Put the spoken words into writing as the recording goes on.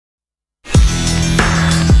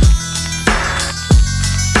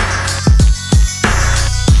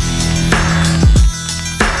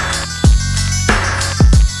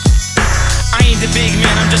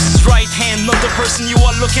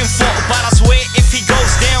looking for, but I swear if he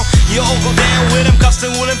goes down, you all go down with him.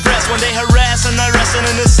 Custom will impress when they harass and arrest an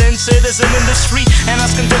innocent citizen in the street and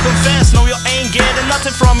asking to confess. No, you ain't getting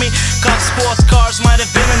nothing from me. Cops, sports cars might have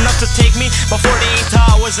been enough to take me, but 48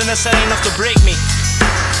 hours in a cell ain't enough to break me.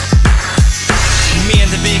 Me and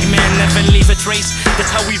the big man never leave a trace.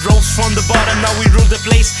 That's how we rose from the bottom, now we rule the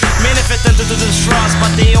place. Many fit into the distrust,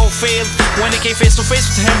 but they all failed. When they came face to face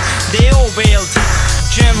with him, they all bailed.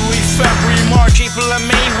 January, February, March, April and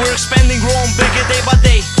May, we're expanding, growing bigger day by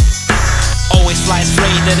day. Always fly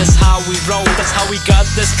straight, that is how we roll. That's how we got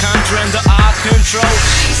this country under our control.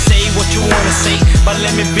 Say what you wanna say, but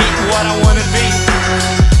let me be what I wanna be.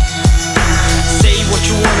 Say what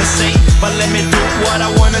you wanna say, but let me do what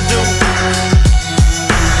I wanna do.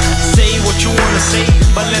 Say what you wanna say,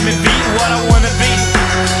 but let me be what I wanna be.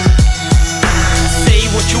 Say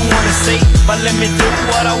what you wanna say, but let me do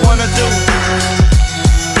what I wanna do.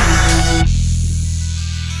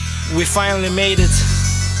 We finally made it,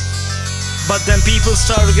 but then people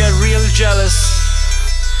start to get real jealous,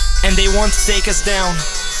 and they want to take us down.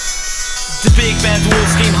 The big bad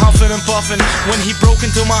wolf came huffing and puffing when he broke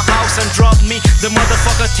into my house and dropped me. The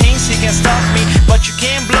motherfucker thinks he can stop me, but you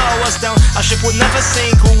can't blow us down. Our ship will never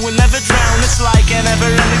sink, we will never drown. It's like a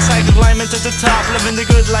never-ending cycle, climbing to the top, living the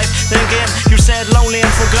good life. Then again, you're sad, lonely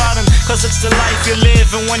and forgotten, cause it's the life you live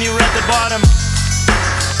and when you're at the bottom.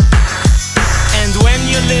 And when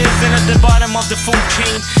you're living at the bottom of the food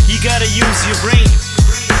chain, you gotta use your brain.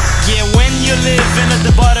 Yeah, when you're living at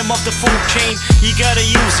the bottom of the food chain, you gotta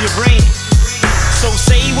use your brain. So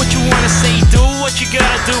say what you wanna say, do what you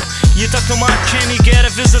gotta do. You talk too much and you get a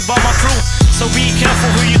visit by my crew. So be careful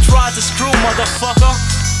who you try to screw, motherfucker.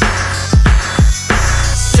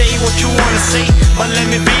 Say what you wanna say, but let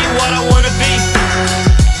me be what I wanna be.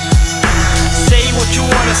 Say what you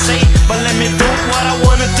wanna say, but let me do what I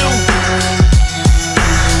wanna do.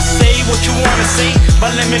 Say what you wanna say,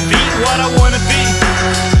 but let me be what I wanna be.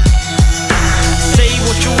 Say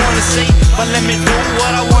what you wanna say, but let me do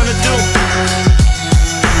what I wanna do.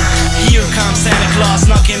 Here comes Santa Claus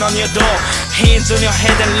knocking on your door, hands on your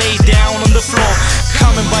head and lay down on the floor.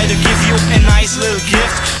 Coming by to give you a nice little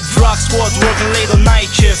gift. Drug squad working late on night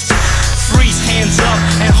shift. Freeze, hands up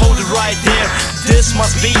and hold it right there. This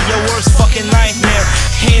must be your worst fucking nightmare.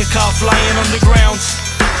 Handcuff lying on the ground.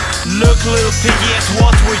 Look little piggy at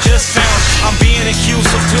what we just found. I'm being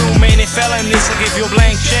accused of too many felonies. I give you a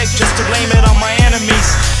blank check just to blame it on my enemies.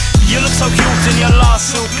 You look so cute in your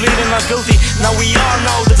lawsuit, pleading not guilty. Now we all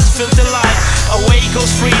know this is filthy lie. Away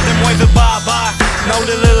goes freedom, wave it bye-bye. Now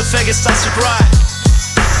the little faggot starts to cry.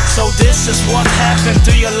 So this is what happened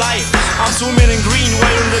to your life. I'm swimming in green,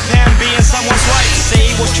 wearing the pan, being someone's wife. Say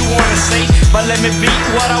what you wanna say, but let me be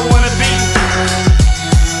what I wanna be.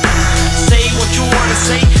 Say what you wanna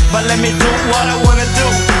say, but let me do what I wanna do.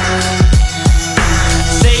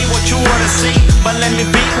 Say what you wanna say, but let me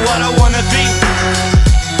be what I wanna be.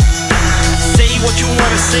 Say what you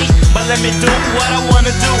wanna say, but let me do what I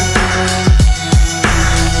wanna do.